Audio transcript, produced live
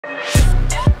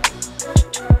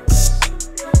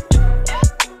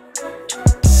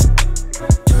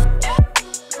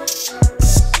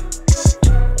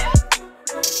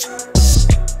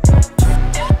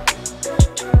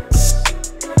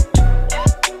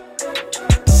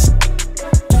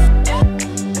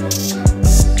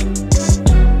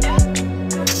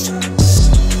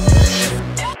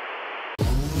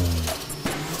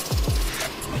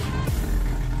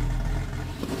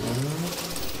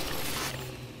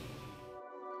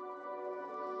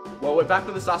Well, we're back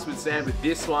with the Sus with Sam, but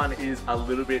this one is a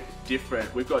little bit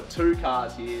different. We've got two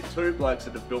cars here, two blokes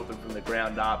that have built them from the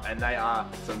ground up, and they are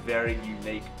some very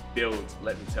unique builds,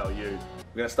 let me tell you.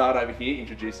 We're going to start over here,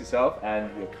 introduce yourself and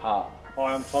your car.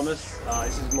 Hi, I'm Thomas.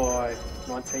 This is my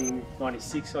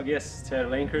 1996, I guess,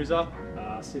 Toyota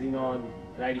Landcruiser, sitting on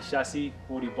an 80 chassis,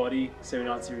 40 body,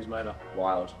 79 series motor.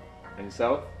 Wild. And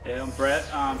yourself? Yeah, I'm Brett.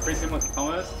 Pretty similar to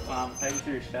Thomas. 80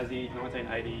 series chassis,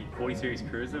 1980 40 series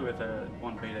cruiser with a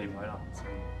 1 VD motor. So,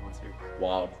 1 series.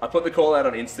 Wild. I put the call out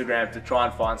on Instagram to try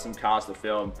and find some cars to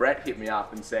film. Brett hit me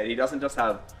up and said he doesn't just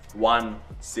have one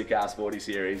sick ass 40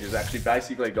 series, he's actually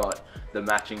basically got the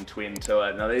matching twin to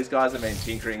it. Now these guys have been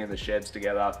tinkering in the sheds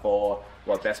together for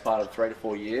what, best part of 3 to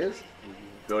 4 years,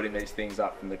 building these things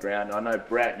up from the ground. I know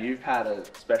Brett, you've had a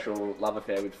special love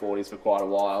affair with 40s for quite a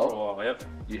while. Oh, yep.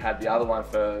 You had the other one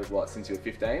for what, since you were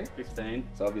 15? 15.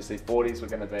 So obviously 40s were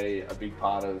going to be a big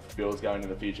part of builds going in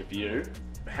the future for you.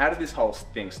 How did this whole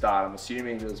thing start? I'm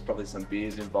assuming there was probably some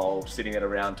beers involved, sitting at a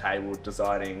round table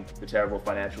deciding the terrible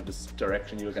financial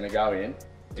direction you were going to go in.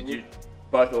 Did you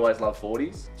both always love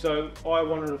 40s? So I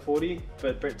wanted a 40,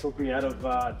 but Brett took me out of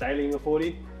dailying a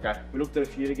 40. Okay. We looked at a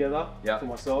few together for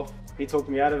myself. He talked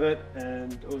me out of it,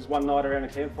 and it was one night around a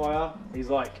campfire. He's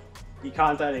like, you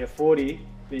can't daily a 40,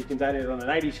 but you can daily it on an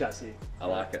 80 chassis. I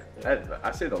like it. Yeah.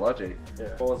 I see the logic.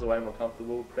 Yeah. Falls away more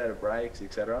comfortable, better brakes,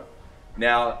 etc.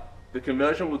 Now, the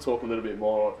conversion we'll talk a little bit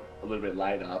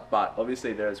later, but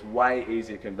obviously there's way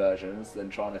easier conversions than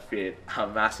trying to fit a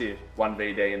massive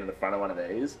 1VD into the front of one of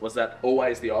these. Was that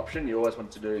always the option? You always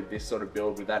wanted to do this sort of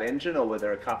build with that engine, or were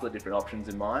there a couple of different options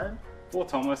in mind? For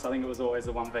Thomas, I think it was always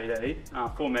the 1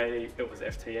 VD. For me, it was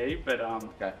FTE, but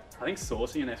okay. I think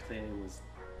sourcing an FTE was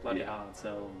bloody hard,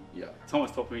 so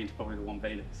Thomas talked me into probably the 1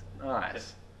 VD. So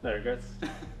Nice. No regrets.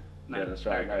 Yeah, that's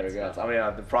right, no regrets. I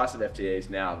mean, the price of FTEs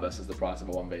now versus the price of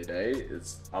a 1VD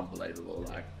is unbelievable.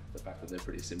 Like, the fact that they're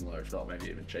pretty similar, if not maybe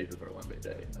even cheaper for a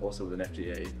 1VD. Also with an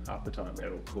FTE, half the time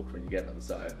they're all cooked when you get them,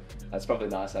 so that's probably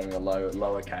nice having a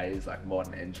lower Ks, like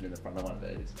modern engine in the front of one of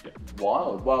these. Yeah.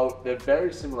 Wild. Well, they're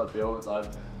very similar builds. I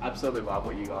absolutely love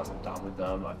what you guys have done with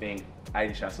them. I think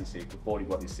 80 chassis sick, the 40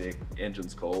 body sick,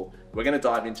 engine's cool. We're going to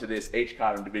dive into this, each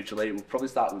car individually. We'll probably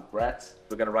start with Brett.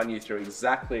 We're going to run you through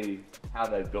exactly how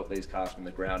they've built these cars from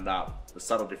the ground up, the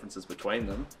subtle differences between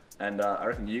them. And I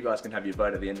reckon you guys can have your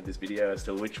vote at the end of this video as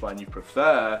to which one you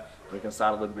prefer. We can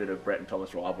start a little bit of Brett and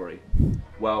Thomas rivalry.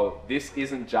 Well, this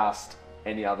isn't just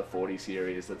any other 40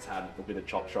 series that's had a bit of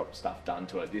chop shop stuff done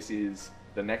to it. This is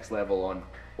the next level on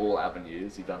all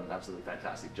avenues. You've done an absolutely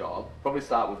fantastic job. Probably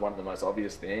start with one of the most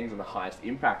obvious things and the highest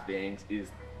impact things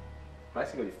is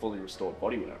basically fully restored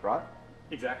bodywork, right?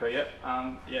 Exactly, yep.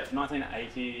 Yeah,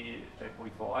 1980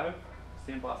 J45,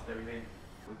 sandblasted everything.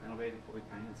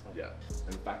 Yeah,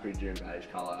 and factory June beige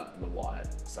colour and the white,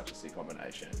 such a sick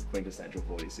combination. Quintessential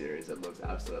 40 series, it looks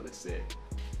absolutely sick.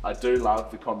 I do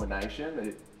love the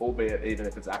combination, albeit even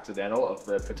if it's accidental, of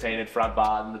the patinaed front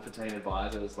bar and the patinaed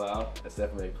visor as well. It's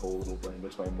definitely a cool little blend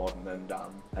between modern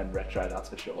and retro, that's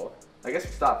for sure. I guess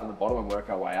we start from the bottom and work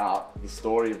our way up. The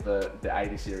story of the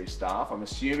 80 series staff. I'm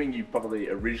assuming you probably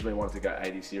originally wanted to go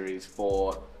 80 series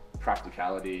for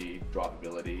practicality,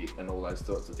 drivability, and all those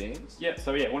sorts of things. Yeah,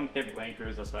 so yeah, one heavy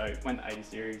Landcruiser, so went the 80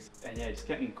 series, and yeah, just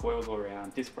getting coils all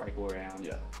around, disc brake all around.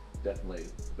 Yeah, definitely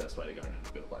the best way to go into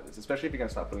a build like this, especially if you're going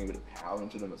to start putting a bit of power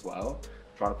into them as well.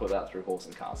 Trying to put that through horse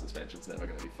and car suspension is never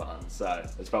going to be fun, so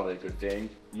it's probably a good thing.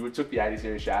 You took the 80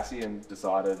 series chassis and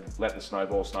decided let the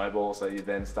snowball, so you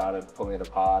then started pulling it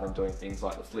apart and doing things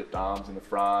like the flipped arms in the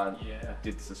front,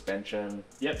 did the suspension.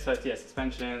 Yep, so yeah,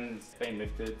 suspension's been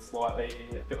lifted slightly,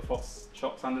 a bit of false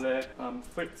shocks under there,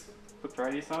 flipped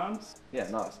radius arms. Yeah,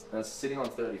 nice. And it's sitting on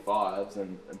 35s, and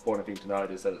an important thing to note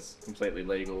is that it's completely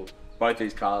legal. Both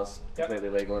these cars, completely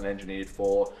legal and engineered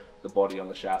for the body on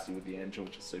the chassis with the engine,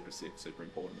 which is super sick, super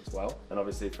important as well. And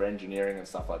obviously for engineering and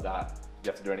stuff like that,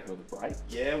 you have to do anything with the brakes?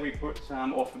 Yeah, we put,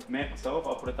 off myself,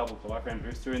 I put a double diaphragm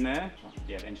booster in there.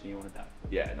 Yeah, the engineer wanted that.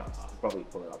 Yeah, nice. Probably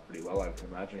pull it up pretty well, I can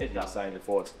imagine. It does. Saying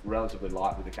before, it's relatively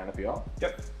light with the canopy off.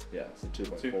 Yep. Yeah, so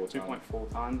 2.4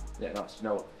 tons. Yeah, nice. Do you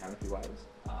know what the canopy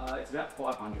weighs? It's about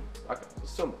 500. Okay, so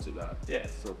still not too bad. Yeah,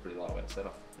 it's still pretty lightweight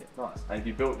setup. Yeah, nice. And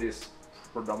you built this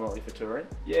predominantly for touring?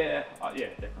 Yeah, yeah,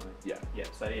 definitely. Yeah. Yeah,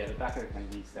 so yeah, the back of the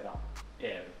canopy set up.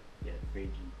 Yeah, fridge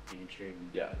and pantry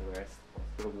and the rest.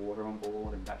 A bit of water on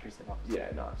board and battery set up. Yeah,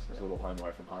 nice. It's a little home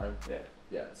away from home. Yeah,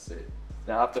 yeah, that's it.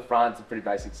 Now up the front, it's a pretty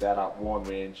basic setup, worn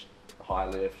winch, high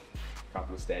lift, a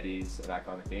couple of steadies and that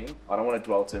kind of thing. I don't want to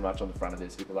dwell too much on the front of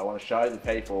this because I want to show the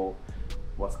people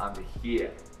what's under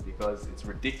here. because it's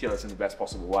ridiculous in the best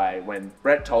possible way. When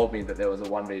Brett told me that there was a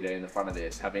 1VD in the front of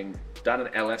this, having done an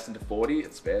LS into 40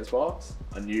 at Spares Box,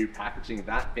 I knew packaging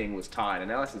that thing was tight,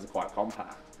 and LSs are quite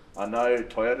compact. I know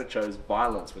Toyota chose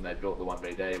violence when they built the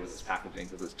 1VD with its packaging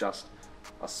because it's just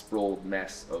a sprawled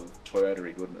mess of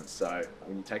Toyota-y goodness. So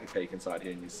when you take a peek inside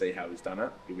here and you see how he's done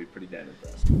it, you'll be pretty damn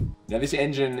impressed. Now this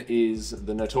engine is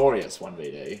the notorious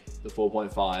 1VD, the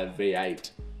 4.5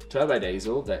 V8 turbo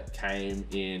diesel that came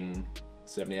in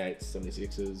 78s,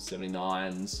 76s,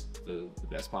 79s, the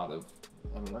best part of,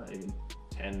 I don't know, even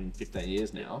 10, 15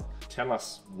 years now. Tell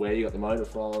us where you got the motor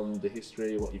from, the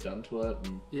history, what you've done to it.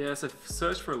 And... Yeah, so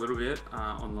searched for a little bit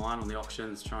online on the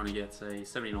auctions, trying to get a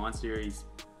 79 series,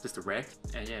 just a wreck.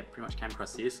 And yeah, pretty much came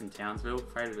across this in Townsville,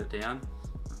 freighted it down,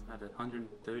 had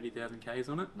 130,000 Ks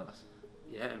on it. Nice.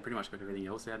 Yeah, and pretty much got everything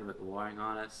else out of it, the wiring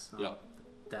harness, the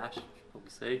dash, probably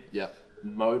see. Yeah.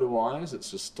 Motor-wise,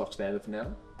 it's just stock standard for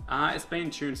now? It's been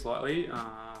tuned slightly,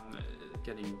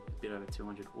 getting a bit over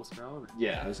 200 horsepower.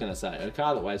 Yeah, I was going to say, a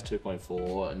car that weighs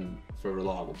 2.4 and for a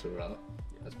reliable tourer,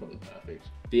 that's probably perfect.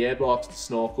 The airbox, the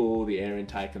snorkel, the air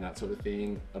intake and that sort of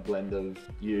thing, a blend of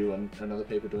you and other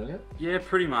people doing it? Yeah,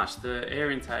 pretty much. The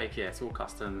air intake, yeah, it's all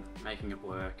custom, making it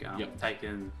work.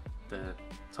 Taken the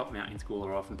top mount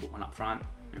intercooler off and put one up front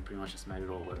and pretty much just made it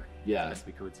all work. Yeah, best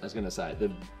we could. I was going to say,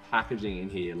 the packaging in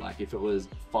here, like if it was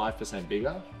 5%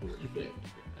 bigger, it would be big.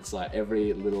 It's like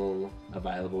every little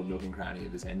available nook and cranny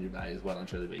of this engine bay is well and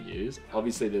truly being used.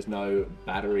 Obviously there's no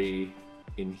battery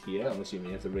in here. I'm assuming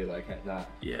you have to relocate that.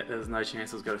 Yeah, there's no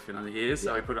chance it was going to fit under here,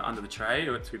 so we put it under the tray.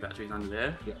 There were 2 batteries under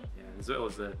there. Yeah. As well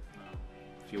as the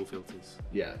fuel filters.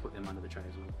 Yeah. Put them under the tray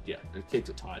as well. Yeah, it keeps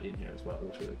it tight in here as well,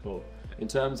 which is really cool. In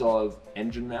terms of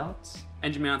engine mounts?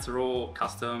 Engine mounts are all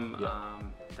custom.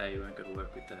 They weren't going to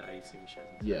work with the 80 series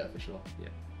chassis. Yeah, for sure. Yeah.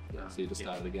 So you just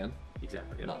start it again?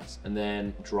 Exactly. Yeah. Nice. And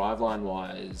then driveline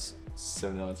wise,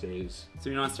 79 series.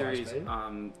 79 series,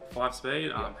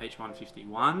 5-speed,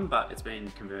 H151, but it's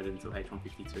been converted into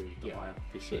H152.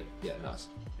 Yeah, nice.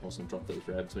 Awesome. Drop those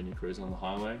revs when you're cruising on the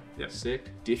highway. Yep.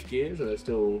 Sick. Diff gears, are they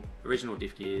still? Original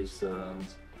diff gears.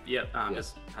 Yep.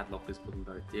 Just had lockers putting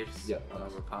both diffs. Yep. They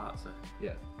were apart, so.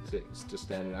 Yeah, sick. It's just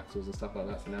standard axles and stuff like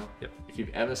that for now. Yep. If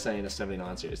you've ever seen a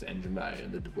 79 series engine bay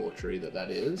and the debauchery that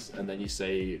is, and then you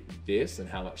see this and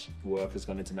how much work has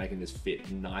gone into making this fit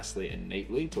nicely and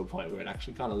neatly to a point where it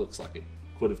actually kind of looks like it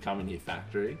could have come in your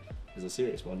factory, is a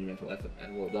serious monumental effort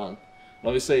and well done. And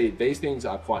obviously these things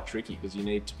are quite tricky because you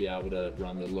need to be able to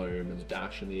run the loom and the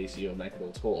dash and the ECU and make it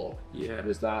all talk. Yeah.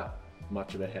 Was that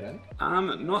much of a headache?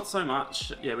 Not so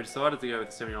much. Yeah, we decided to go with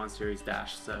the 79 series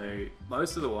dash. So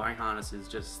most of the wiring harness is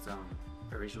just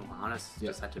original harness.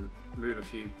 Just had to move a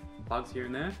few plugs here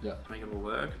and there to make it all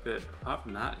work. But apart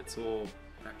from that, it's all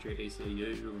factory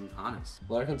ECU and harness.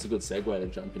 Well, I reckon it's a good segue to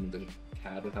jump into the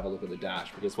cab and have a look at the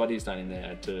dash, because what he's done in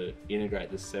there to integrate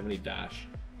the 70 dash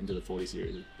into the 40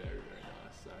 series is very, very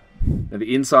nice. Now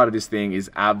the inside of this thing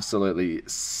is absolutely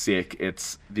sick.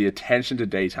 It's the attention to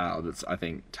detail that's, I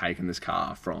think, taken this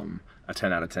car from a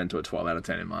 10 out of 10 to a 12 out of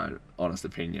 10 in my honest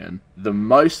opinion. The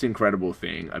most incredible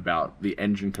thing about the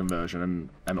engine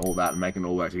conversion and all that and making it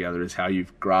all work together is how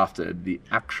you've grafted the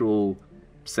actual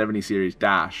 70 series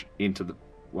dash into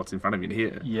what's in front of you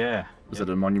here. Yeah. Was it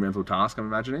a monumental task, I'm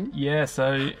imagining? Yeah,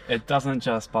 so it doesn't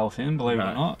just bolt in, believe it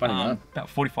or not. About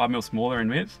 45mm smaller in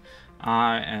width.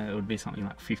 And it would be something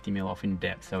like 50mm off in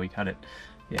depth, so we cut it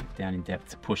down in depth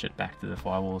to push it back to the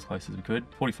firewall as close as we could.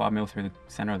 45mm through the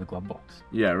centre of the glove box.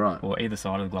 Yeah, right. Or either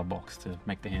side of the glove box to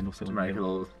make the handle still. To make it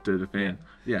all do the thing.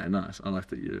 Yeah, nice. I like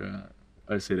that you're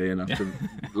OCD enough to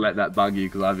let that bug you,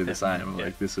 because I'd be the same. I'm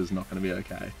like, this is not going to be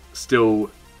okay. Still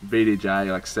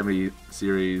VDJ, like 70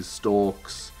 series,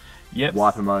 stalks,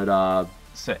 wiper motor.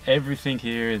 So everything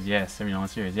here is, 79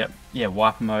 series, Yeah,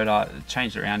 wiper motor,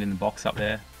 changed it around in the box up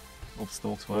there. All the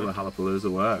stalks work. All the Hullapalooza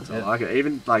works. I like it.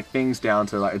 Even like things down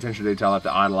to like attention to detail, like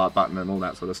the idle up button and all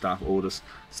that sort of stuff, all just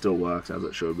still works as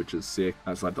it should, which is sick.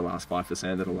 That's like the last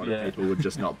 5% that a lot of people would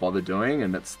just not bother doing,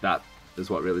 and that is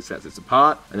what really sets it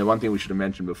apart. And the one thing we should have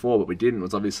mentioned before, but we didn't,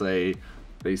 was obviously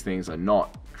these things are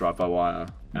not drive-by-wire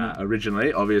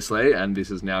originally, obviously, and this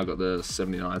has now got the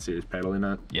 79 series pedal in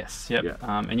it. Yes,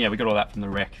 and we got all that from the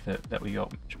wreck that we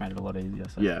got, which made it a lot easier.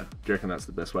 So. Yeah, do you reckon that's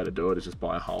the best way to do it, is just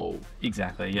buy a whole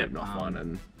off one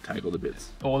and take all the bits?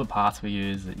 All the parts we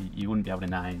use that you wouldn't be able to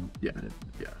name. Yeah.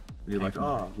 You're like,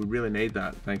 oh, we really need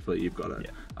that. Thankfully, you've got it.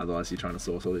 Yeah. Otherwise, you're trying to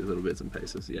source all these little bits and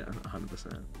pieces. Yeah,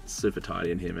 100%. Super tidy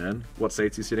in here, man. What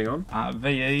seats are you sitting on?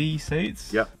 VE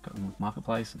seats. Yep. Got them with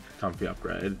Marketplace. Comfy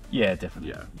upgrade. Yeah, definitely.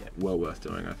 Yeah. Well worth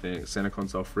doing, I think. Center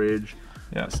console fridge.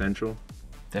 Yeah. Essential.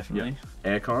 Definitely.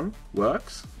 Aircon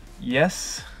works.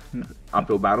 Yes.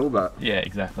 uphill battle, but Yeah,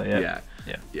 exactly. Yeah.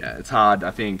 yeah, it's hard.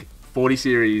 I think 40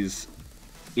 series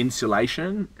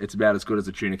insulation, it's about as good as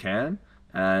a tuna can.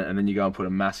 And then you go and put a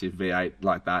massive V8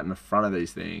 like that in the front of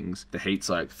these things, the heat's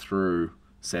like through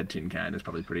said tin can is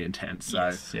probably pretty intense. So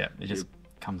Yes, yeah, it just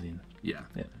comes in. yeah,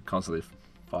 Yeah. constantly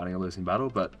fighting a losing battle,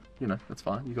 but you know, that's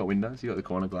fine. You got windows, you got the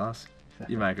corner glass,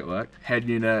 you make it work. Head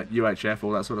unit, UHF,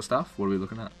 all that sort of stuff. What are we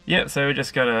looking at? Yeah, so we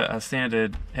just got a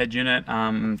standard head unit,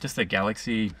 just a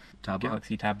Galaxy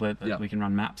tablet that we can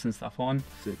run maps and stuff on.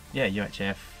 Sick. Yeah,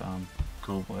 UHF,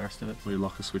 Cool. all the rest of it. All your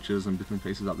locker switches and bits and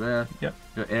pieces up there. Yep.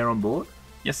 You got air on board?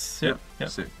 Yes, yep.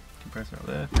 Sick. Compressor up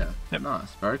there. Yeah, Yep.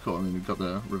 nice. Very cool. I mean, you've got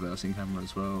the reversing camera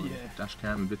as well, and Yeah. dash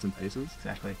cam and bits and pieces.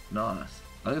 Exactly. Nice.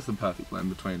 I think it's the perfect blend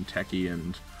between techie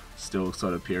and still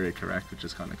sort of period correct, which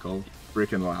is kind of cool.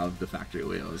 Freaking love the factory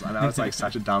wheels. I know it's like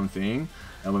such a dumb thing,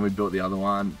 and when we built the other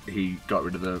one, he got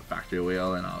rid of the factory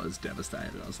wheel, and I was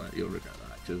devastated. I was like, you'll regret that.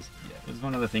 Cause, Yeah, it was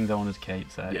one of the things I wanted to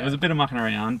keep, so Yeah. it was a bit of mucking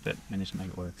around, but managed to make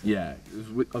it work. So. yeah,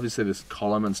 obviously this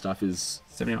column and stuff is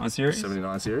 79 series.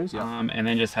 79 series, yeah. And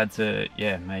then just had to,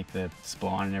 make the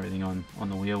spline and everything on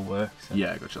the wheel work. So.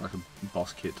 Yeah, gotcha, like a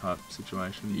boss kit type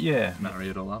situation. Yeah. Marry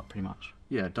it all up. Pretty much.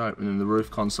 Yeah, dope. And then the roof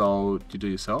console, did you do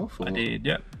yourself? Or? I did,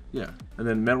 yep. Yeah. And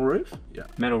then metal roof? Yeah.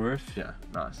 Metal roof. Yeah,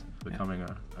 nice. Becoming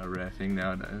a rare thing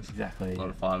nowadays. Exactly. A lot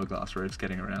of fiberglass roofs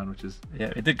getting around, which is...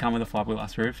 Yeah, it did come with a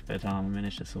fiberglass roof, but I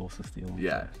managed to source the steel one.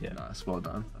 Yeah, so, yeah. nice. Well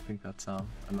done. I think that's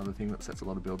another thing that sets a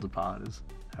lot of builds apart is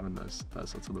having those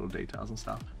sorts of little details and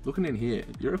stuff. Looking in here,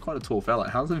 you're quite a tall fella.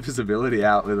 How's the visibility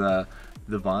out with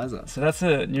the visor? So that's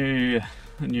a new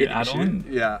add-on.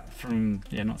 Yeah. From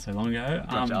not so long ago.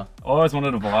 Gotcha. I always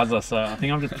wanted a visor, so I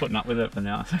think I'm just putting up with it for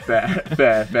now.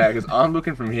 Fair. Because I'm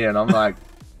looking from here and I'm like,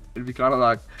 it'd be kind of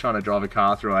like trying to drive a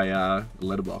car through a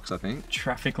letterbox, I think.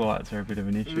 Traffic lights are a bit of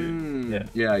an issue.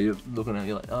 Yeah, you're looking at it,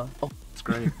 you're like, oh, it's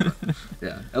great.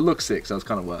 Yeah, it looks sick, so it's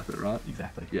kind of worth it, right?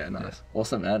 Exactly. Yeah, nice.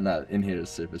 Awesome, man. No, in here is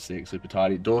super sick, super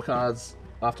tidy. Door cards,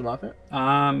 aftermarket?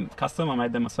 Custom, I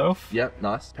made them myself. Yep,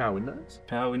 nice. Power windows?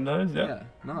 Power windows, yep.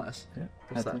 Yeah, nice. Yeah.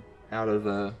 What's Had that? Out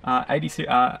of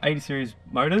 80 series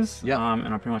motors. Yeah. And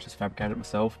I pretty much just fabricated it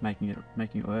myself, making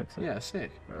it work. So. Yeah,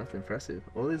 sick. Well, that's impressive.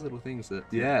 All these little things that,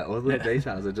 all the little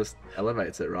details, it just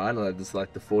elevates it, right? Like, just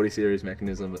like the 40 series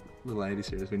mechanism, but little 80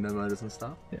 series window motors and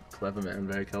stuff. Yeah. Clever, man.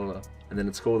 Very clever. And then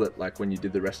it's cool that, like, when you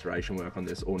did the restoration work on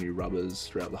this, all new rubbers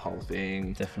throughout the whole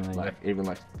thing. Definitely. Like, even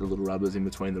like the little rubbers in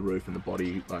between the roof and the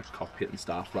body, like cockpit and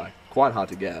stuff. Like, quite hard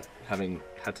to get, having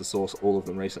had to source all of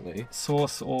them recently.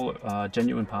 Source all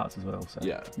genuine parts as well. So.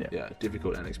 Yeah,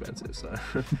 difficult and expensive. So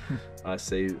I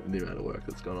see the amount of work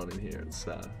that's gone on in here. It's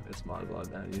mind-blowing,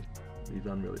 man. You've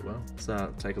done really well.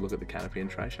 So take a look at the canopy and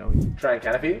tray, shall we? Tray and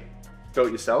canopy,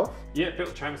 built yourself? Yeah, built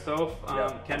the tray myself.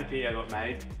 Yeah. Canopy I got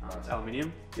made. It's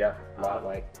aluminium. Yeah,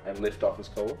 lightweight and lift off is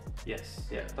cool. Yes,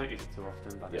 yeah. Don't use it too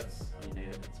often, but it's when you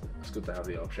need it. It's good to have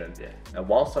the option. Yeah. And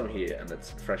whilst I'm here, and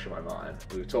it's fresh in my mind,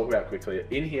 we'll talk about quickly.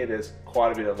 In here, there's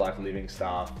quite a bit of like living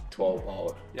staff,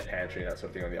 12-volt pantry, and that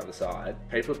sort of thing on the other side.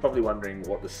 People are probably wondering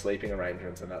what the sleeping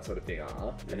arrangements and that sort of thing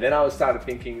are. And then I started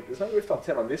thinking, there's no rooftop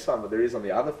tent on this one, but there is on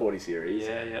the other 40 series.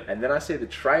 Yeah. And then I see the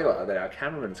trailer that our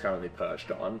cameraman's currently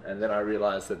perched on, and then I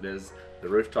realised that there's the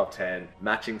rooftop tent,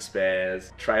 matching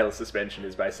spares, trailer suspension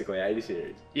is basically 80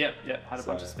 series. Yep. Had a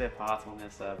bunch of spare parts on there,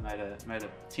 so I've made a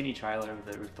tinny trailer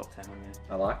with the rooftop tent on there.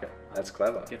 I like it. That's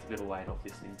clever. Gets a bit of weight off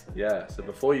this thing. So. Yeah, so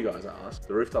before you guys ask,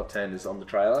 the rooftop tent is on the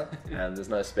trailer and there's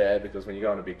no spare because when you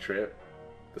go on a big trip,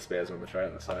 the spares are on the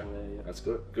trailer. So that's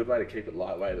good. Good way to keep it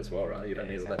lightweight as well, right? You don't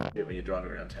need all that shit when you're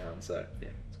driving around town. So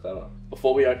it's clever.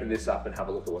 Before we open this up and have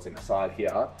a look at what's inside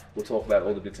here, we'll talk about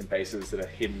all the bits and pieces that are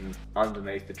hidden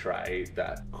underneath the tray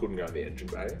that couldn't go in the engine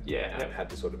bay. Yeah. And had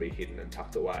to sort of be hidden and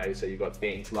tucked away. So you've got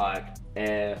things like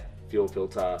air, fuel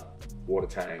filter, water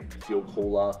tank, fuel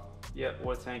cooler. Yeah,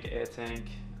 water tank, air tank.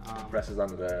 Compressors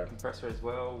under there. Compressor as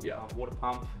well. Yeah. Water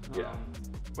pump. Yeah.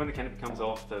 When the canopy comes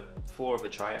off, the floor of the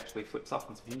tray actually flips up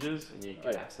on some hinges, and you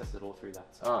can access it all through that.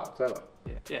 So. Clever.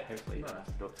 Yeah. Hopefully you don't have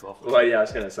to do it too often. Well, yeah, I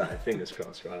was going to say, fingers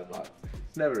crossed, right? But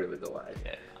it's never really the way.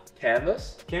 Yeah.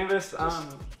 Canvas? Canvas.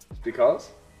 Because?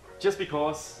 Just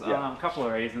because. A couple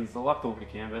of reasons. I like the look of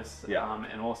canvas. Yeah.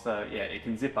 And also, it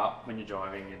can zip up when you're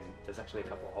driving, and there's actually a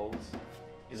couple of holes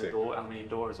in the door, aluminium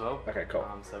door as well. Okay, cool.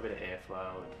 So a bit of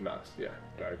airflow. Nice,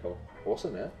 very cool.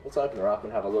 Awesome, man. Let's open her up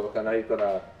and have a look. I know you've got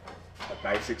a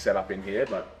basic setup in here,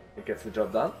 but it gets the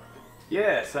job done.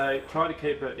 Yeah, so try to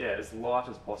keep it as light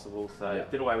as possible. So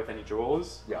did away with any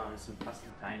drawers. Yeah. Some plastic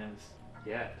containers.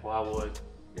 Yeah, plywood.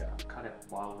 Yeah. Cut out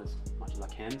plywood as much as I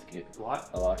can to keep it light.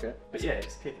 I like it. But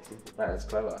just keep it simple. Man, it's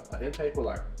clever. I think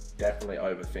people definitely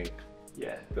overthink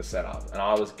the setup. And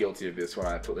I was guilty of this when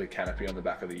I put the canopy on the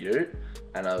back of the ute,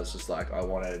 and I was just like, I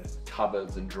wanted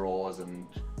cupboards and drawers and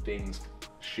things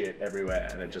shit everywhere,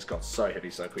 and it just got so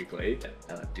heavy so quickly,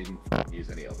 and I didn't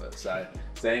use any of it. So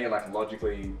seeing it like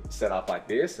logically set up like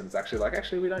this, and it's actually like,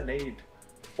 actually we don't need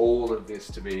all of this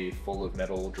to be full of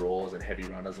metal drawers and heavy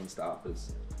runners and stuff,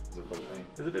 is a cool thing.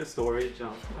 There's a bit of storage,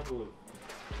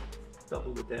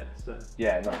 double the depth, so.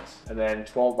 Yeah, nice. And then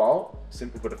 12 volt,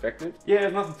 simple but effective. Yeah,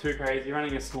 nothing too crazy. You're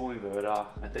running a small inverter,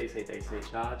 a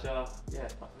DC charger. Yeah,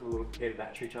 like a little heavy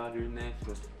battery charger in there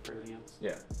for everything else.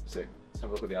 Yeah, sick. Let's have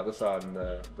a look at the other side and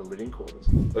the living quarters.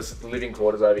 This is the living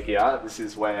quarters over here. This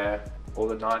is where all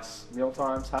the nice meal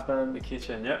times happen. The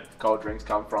kitchen, yep. Cold drinks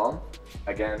come from.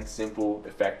 Again, simple,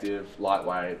 effective,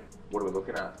 lightweight. What are we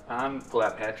looking at? Pull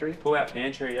out pantry. Pull out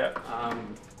pantry, yep.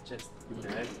 Just, you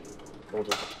know,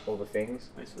 all the things.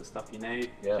 most of the stuff you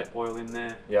need. Yeah. Jet oil in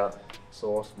there. Yeah.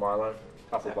 Sauce, Milo,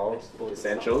 couple of bowls,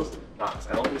 essentials. Nice.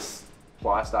 And all this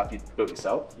ply stuff you built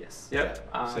yourself? Yes. Yep.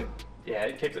 Yeah, sick. Yeah,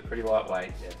 it keeps it pretty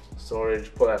lightweight. Yeah.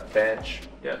 Storage, pull out the bench.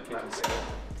 Yep.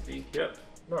 Yep.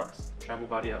 Nice. Travel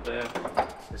buddy up there.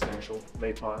 Essential.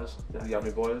 Meat pies, the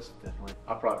yummy boys. Definitely.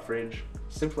 Upright fridge.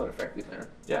 Simple and effective, man.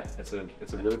 Yeah. It's a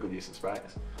really good use of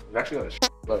space. We've actually got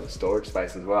a lot of storage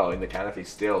space as well in the canopy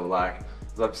still. Like,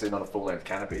 it's obviously not a full length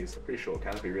canopy. It's a pretty short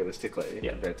canopy realistically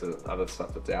compared to other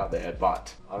stuff that's out there.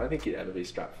 But I don't think you'd ever be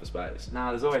strapped for space.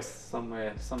 Nah, there's always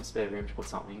some spare room to put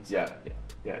something. So,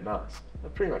 Yeah, nice.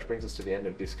 That pretty much brings us to the end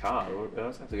of this car. We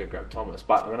also have to go grab Thomas.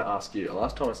 But I'm going to ask you, I'll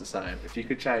ask Thomas the same. If you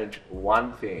could change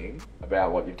one thing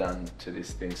about what you've done to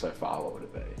this thing so far, what would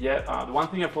it be? Yeah, the one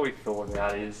thing I probably thought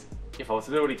about is if I was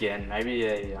to do it again, maybe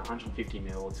a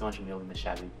 150mm or 200mm in the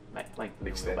chassis, length of the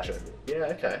Extension. wheelbase.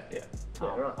 Yeah, okay. Yeah.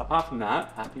 Right. Apart from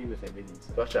that, happy with everything.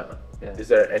 So. Gotcha. Yeah. Is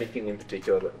there anything in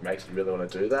particular that makes you really want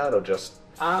to do that, or just?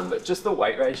 Just the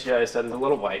weight ratio. So there's a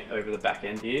lot of weight over the back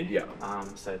end here. Yeah.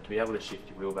 So to be able to shift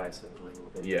your wheelbase a little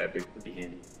bit. Yeah, would be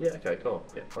handy. Yeah. Okay. Cool.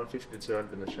 Yeah. 150 to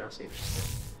 200 in the chassis.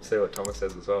 See what Thomas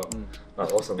says as well.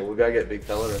 Right, awesome. Well, we'll go get Big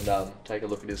Fella and take a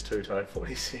look at his two-tone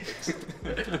 46.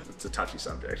 It's a touchy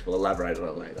subject. We'll elaborate on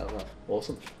it later.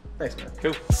 Awesome. Thanks, man.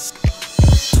 Cool.